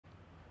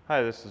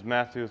Hi, this is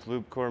Matthew with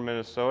Lubecore,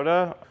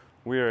 Minnesota.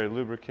 We are a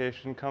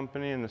lubrication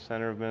company in the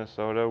center of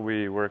Minnesota.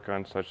 We work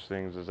on such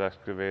things as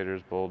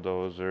excavators,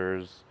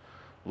 bulldozers,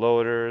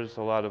 loaders,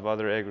 a lot of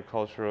other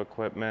agricultural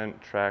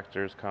equipment,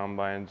 tractors,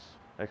 combines,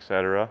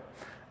 etc.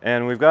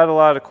 And we've got a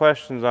lot of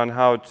questions on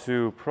how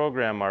to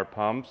program our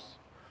pumps.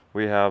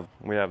 We have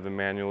the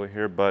manual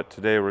here, but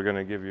today we're going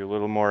to give you a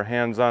little more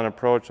hands-on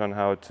approach on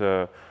how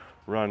to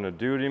run a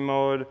duty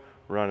mode,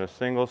 run a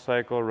single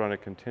cycle, run a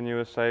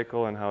continuous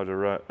cycle, and how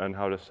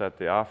to set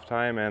the off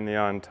time and the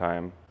on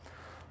time.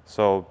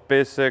 So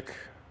basic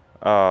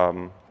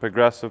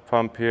progressive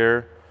pump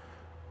here,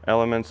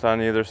 elements on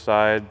either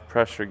side,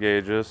 pressure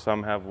gauges,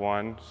 some have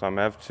one, some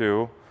have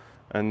two.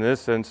 In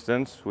this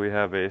instance, we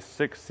have a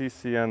 6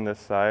 cc on this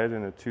side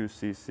and a 2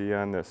 cc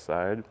on this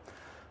side.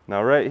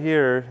 Now right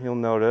here, you'll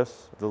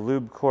notice the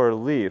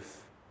Lubecore leaf.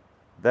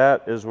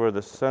 That is where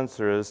the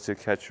sensor is to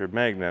catch your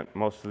magnet.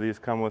 Most of these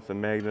come with a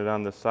magnet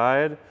on the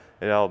side.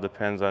 It all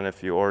depends on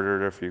if you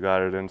ordered or if you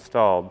got it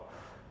installed.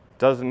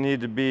 Doesn't need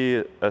to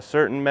be a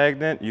certain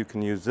magnet. You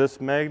can use this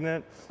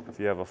magnet. If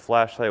you have a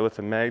flashlight with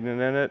a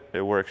magnet in it,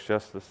 it works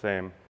just the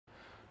same.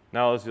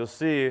 Now as you'll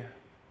see,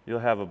 you'll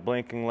have a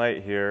blinking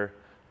light here.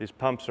 These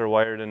pumps are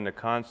wired into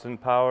constant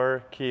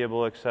power,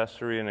 keyable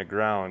accessory, and a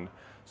ground.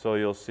 So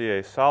you'll see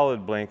a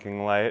solid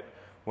blinking light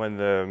when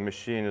the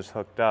machine is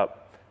hooked up,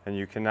 and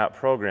you cannot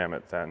program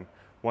it then.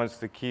 Once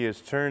the key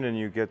is turned and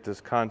you get this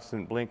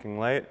constant blinking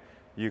light,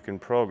 you can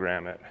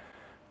program it.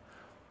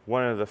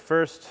 One of the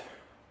first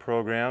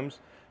programs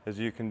is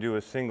you can do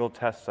a single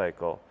test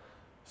cycle.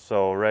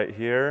 So right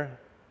here,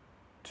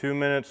 2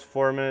 minutes,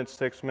 4 minutes,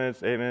 6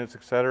 minutes, 8 minutes,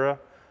 etc.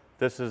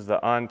 This is the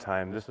on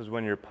time. This is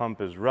when your pump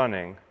is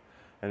running.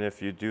 And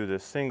if you do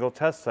this single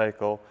test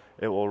cycle,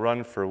 it will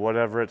run for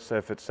whatever it's,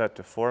 if it's set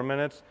to 4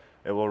 minutes,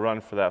 it will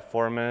run for that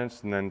 4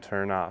 minutes and then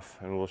turn off.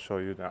 And we'll show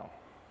you now.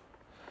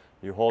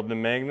 You hold the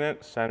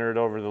magnet, center it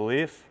over the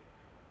leaf.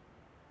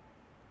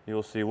 You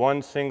will see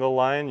one single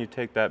line. You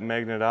take that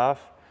magnet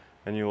off,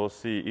 and you will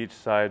see each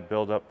side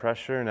build up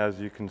pressure. And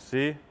as you can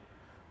see,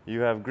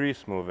 you have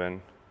grease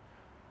moving.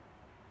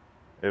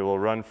 It will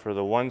run for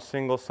the one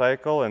single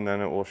cycle, and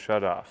then it will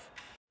shut off.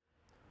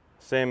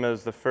 Same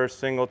as the first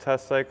single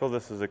test cycle,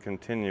 this is a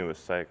continuous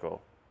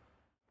cycle.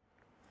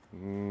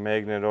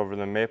 Magnet over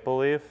the maple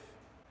leaf,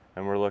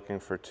 and we're looking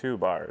for 2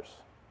 bars.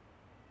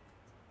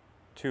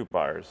 2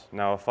 bars.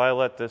 Now if I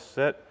let this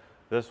sit,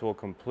 this will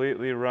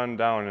completely run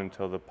down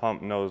until the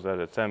pump knows that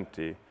it's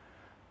empty.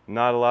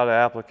 Not a lot of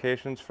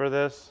applications for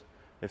this.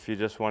 If you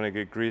just want to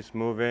get grease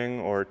moving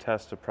or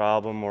test a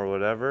problem or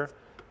whatever,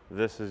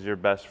 this is your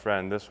best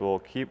friend. This will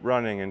keep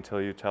running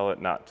until you tell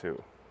it not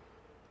to.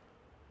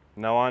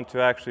 Now on to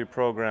actually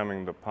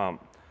programming the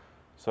pump.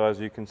 So as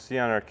you can see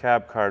on our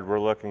cab card, we're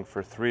looking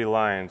for 3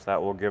 lines.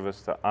 That will give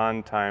us the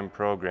on-time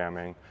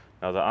programming.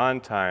 Now the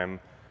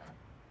on-time,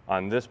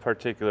 on this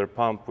particular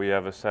pump, we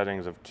have a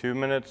settings of 2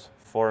 minutes,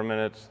 4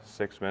 minutes,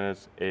 6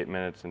 minutes, 8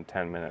 minutes, and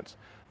 10 minutes.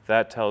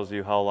 That tells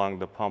you how long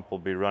the pump will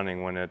be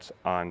running when it's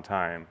on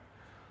time.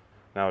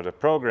 Now to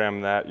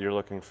program that, you're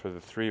looking for the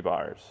 3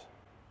 bars.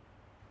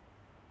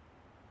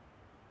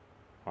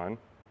 1,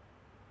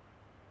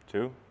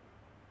 2,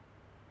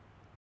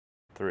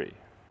 3.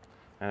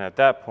 And at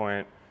that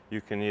point,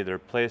 you can either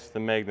place the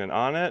magnet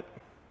on it,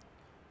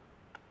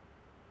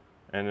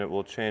 and it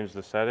will change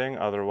the setting,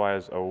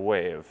 otherwise a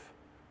wave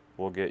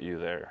will get you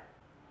there.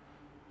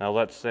 Now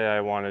let's say I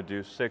want to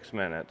do 6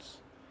 minutes.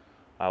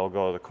 I will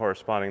go to the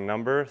corresponding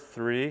number,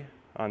 3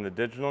 on the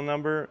digital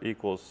number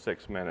equals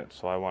 6 minutes.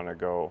 So I want to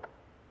go,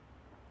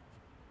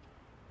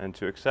 and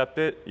to accept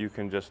it, you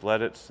can just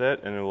let it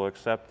sit and it will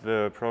accept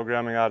the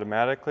programming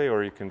automatically,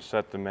 or you can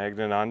set the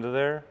magnet onto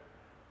there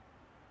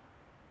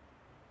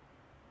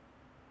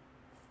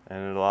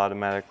and it'll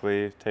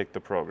automatically take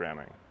the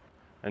programming.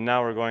 And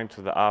now we're going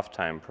to the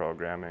off-time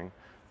programming.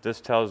 This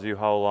tells you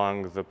how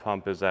long the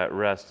pump is at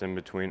rest in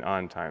between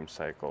on-time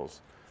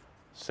cycles.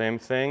 Same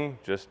thing,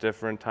 just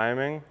different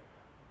timing.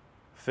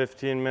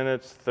 15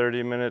 minutes,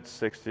 30 minutes,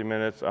 60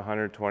 minutes,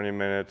 120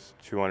 minutes,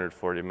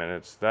 240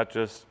 minutes. That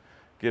just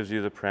gives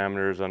you the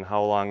parameters on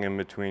how long in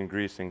between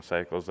greasing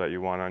cycles that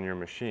you want on your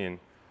machine.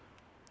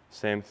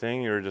 Same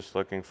thing, you're just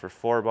looking for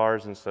 4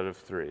 bars instead of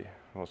 3.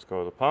 Let's go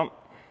to the pump.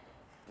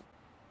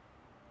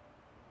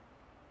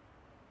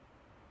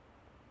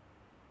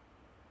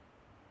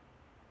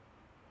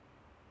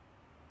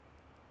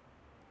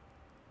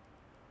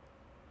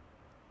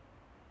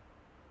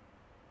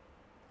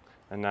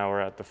 And now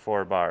we're at the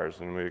 4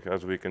 bars, and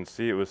as we can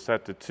see, it was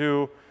set to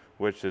 2,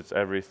 which is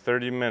every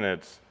 30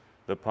 minutes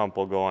the pump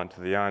will go on to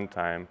the on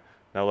time.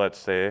 Now let's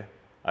say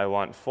I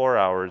want 4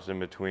 hours in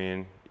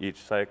between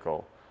each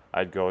cycle.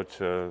 I'd go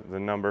to the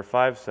number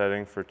 5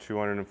 setting for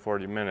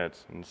 240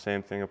 minutes, and the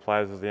same thing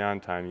applies as the on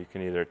time. You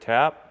can either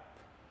tap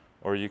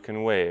or you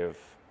can wave.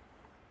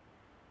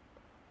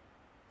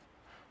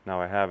 Now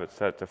I have it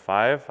set to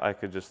 5. I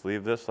could just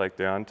leave this like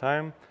the on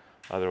time.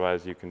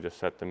 Otherwise, you can just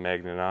set the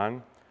magnet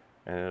on,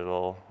 and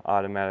it'll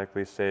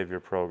automatically save your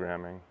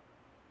programming.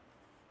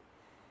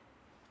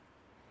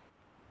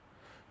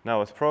 Now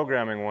with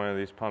programming one of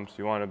these pumps,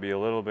 you want to be a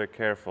little bit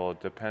careful.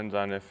 It depends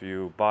on if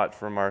you bought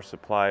from our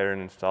supplier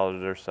and installed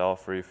it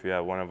yourself, or if you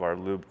have one of our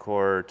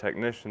Lubecore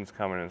technicians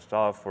come and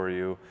install it for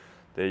you.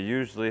 They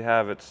usually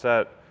have it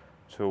set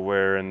to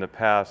where in the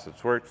past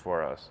it's worked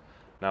for us.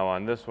 Now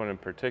on this one in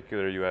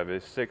particular, you have a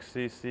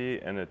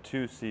 6cc and a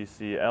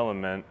 2cc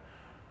element.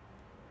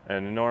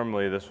 And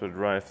normally this would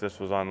run, if this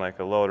was on like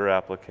a loader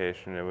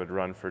application, it would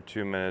run for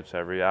 2 minutes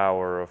every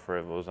hour, or if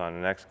it was on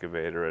an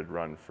excavator, it'd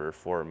run for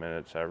 4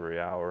 minutes every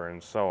hour,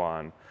 and so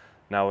on.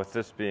 Now with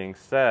this being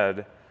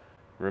said,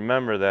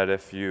 remember that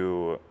if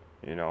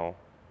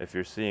if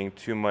you're seeing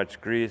too much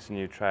grease and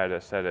you try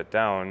to set it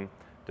down,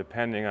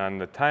 depending on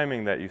the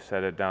timing that you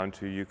set it down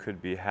to, you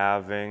could be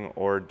halving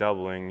or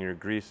doubling your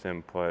grease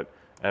input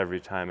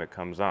every time it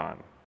comes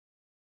on.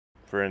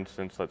 For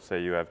instance, let's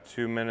say you have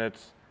 2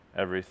 minutes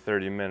every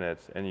 30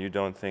 minutes and you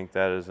don't think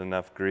that is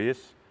enough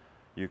grease,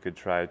 you could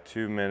try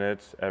 2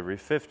 minutes every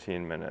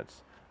 15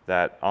 minutes.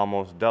 That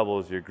almost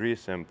doubles your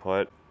grease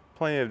input.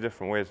 Plenty of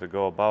different ways to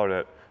go about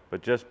it,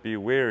 but just be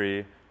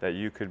wary that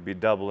you could be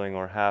doubling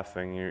or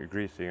halving your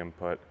grease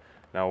input.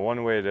 Now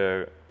one way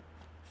to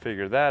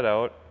figure that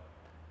out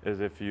is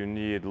if you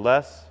need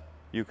less,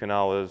 you can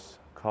always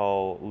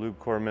call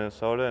Lubecore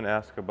Minnesota and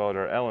ask about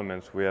our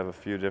elements. We have a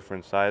few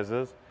different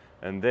sizes,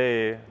 and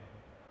they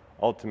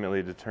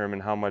ultimately determine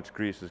how much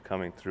grease is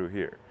coming through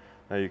here.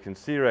 Now you can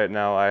see right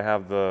now I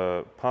have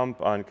the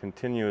pump on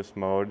continuous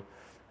mode,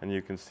 and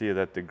you can see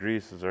that the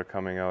greases are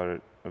coming out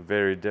at a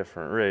very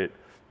different rate.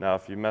 Now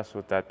if you mess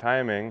with that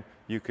timing,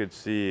 you could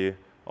see,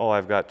 oh,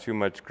 I've got too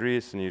much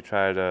grease, and you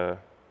try to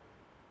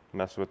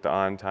mess with the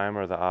on time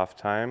or the off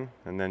time,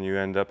 and then you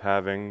end up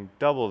having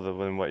double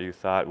than what you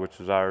thought, which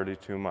is already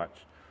too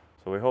much.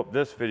 So we hope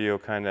this video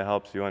kind of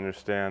helps you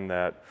understand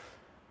that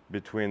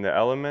between the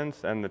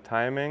elements and the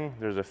timing,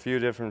 there's a few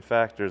different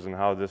factors in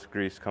how this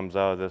grease comes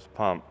out of this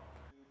pump.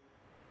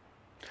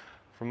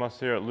 From us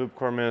here at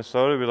Lubecore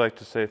Minnesota, we'd like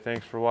to say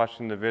thanks for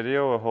watching the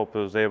video. I hope it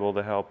was able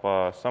to help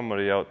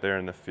somebody out there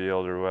in the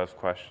field or who has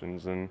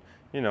questions and,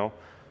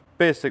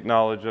 basic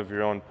knowledge of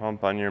your own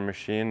pump on your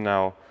machine.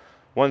 Now,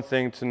 one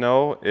thing to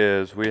know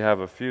is we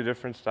have a few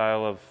different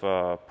style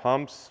of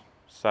pumps,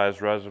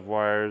 size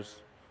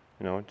reservoirs,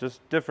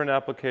 just different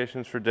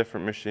applications for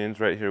different machines.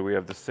 Right here we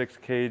have the 6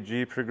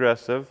 kg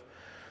progressive.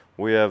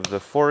 We have the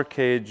 4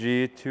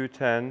 kg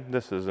 210.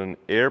 This is an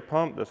air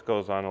pump. This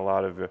goes on a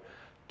lot of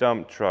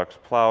dump trucks,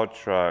 plow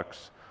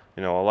trucks,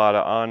 a lot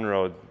of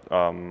on-road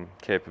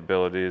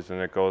capabilities,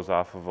 and it goes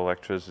off of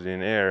electricity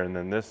and air. And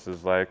then this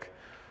is like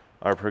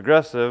our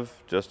progressive,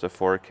 just a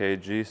 4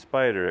 kg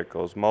spider. It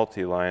goes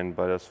multi-line,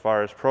 but as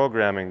far as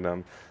programming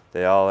them,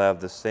 they all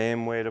have the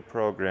same way to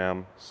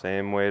program,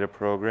 same way to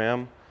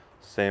program,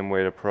 same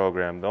way to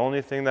program. The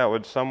only thing that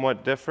would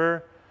somewhat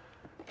differ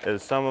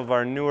is some of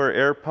our newer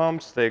air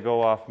pumps, they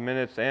go off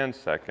minutes and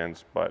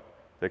seconds, but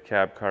the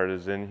cab card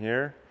is in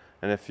here.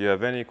 And if you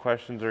have any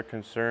questions or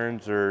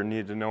concerns or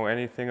need to know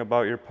anything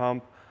about your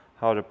pump,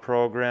 how to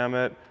program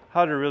it,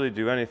 how to really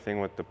do anything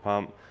with the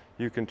pump,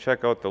 you can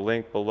check out the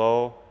link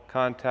below.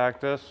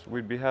 Contact us.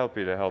 We'd be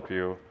happy to help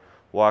you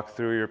walk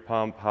through your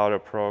pump, how to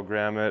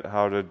program it,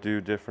 how to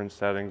do different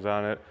settings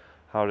on it,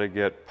 how to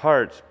get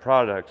parts,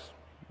 products.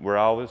 We're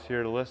always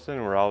here to listen,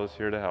 and we're always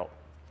here to help.